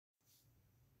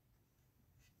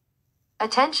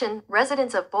Attention,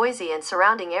 residents of Boise and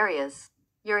surrounding areas.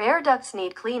 Your air ducts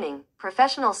need cleaning.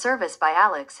 Professional service by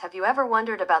Alex. Have you ever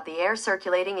wondered about the air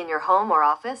circulating in your home or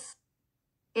office?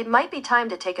 It might be time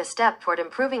to take a step toward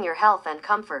improving your health and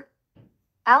comfort.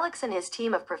 Alex and his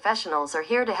team of professionals are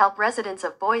here to help residents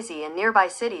of Boise and nearby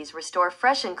cities restore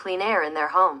fresh and clean air in their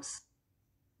homes.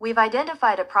 We've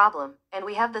identified a problem, and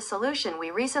we have the solution.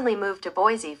 We recently moved to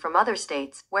Boise from other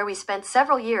states, where we spent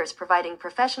several years providing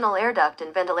professional air duct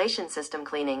and ventilation system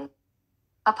cleaning.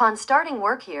 Upon starting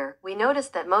work here, we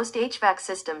noticed that most HVAC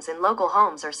systems in local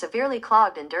homes are severely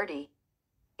clogged and dirty.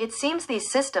 It seems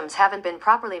these systems haven't been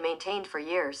properly maintained for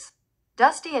years.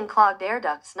 Dusty and clogged air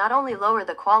ducts not only lower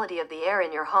the quality of the air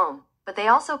in your home, but they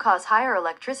also cause higher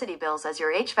electricity bills as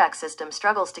your HVAC system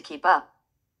struggles to keep up.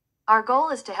 Our goal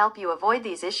is to help you avoid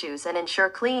these issues and ensure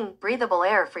clean, breathable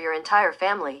air for your entire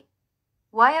family.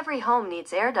 Why every home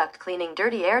needs air duct cleaning.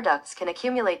 Dirty air ducts can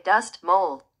accumulate dust,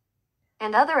 mold,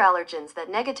 and other allergens that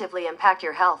negatively impact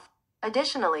your health.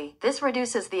 Additionally, this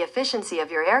reduces the efficiency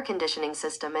of your air conditioning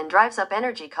system and drives up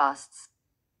energy costs.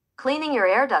 Cleaning your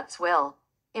air ducts will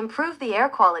improve the air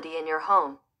quality in your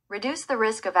home, reduce the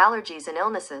risk of allergies and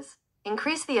illnesses,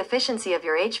 increase the efficiency of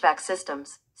your HVAC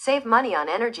systems, save money on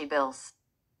energy bills.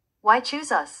 Why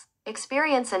choose us?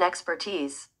 Experience and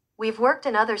expertise. We've worked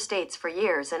in other states for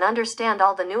years and understand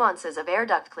all the nuances of air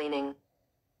duct cleaning.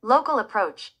 Local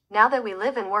approach. Now that we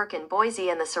live and work in Boise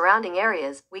and the surrounding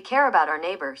areas, we care about our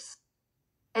neighbors.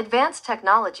 Advanced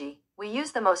technology. We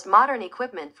use the most modern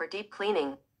equipment for deep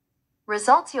cleaning.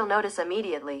 Results you'll notice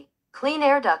immediately. Clean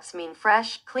air ducts mean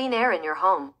fresh, clean air in your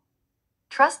home.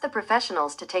 Trust the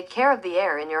professionals to take care of the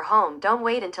air in your home. Don't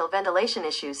wait until ventilation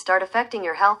issues start affecting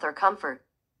your health or comfort.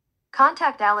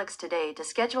 Contact Alex today to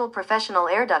schedule professional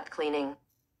air duct cleaning.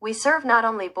 We serve not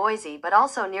only Boise but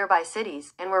also nearby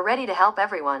cities, and we're ready to help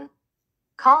everyone.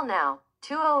 Call now,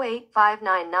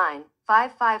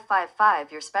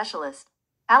 208-599-5555, your specialist.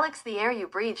 Alex, the air you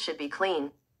breathe should be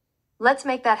clean. Let's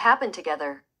make that happen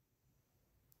together.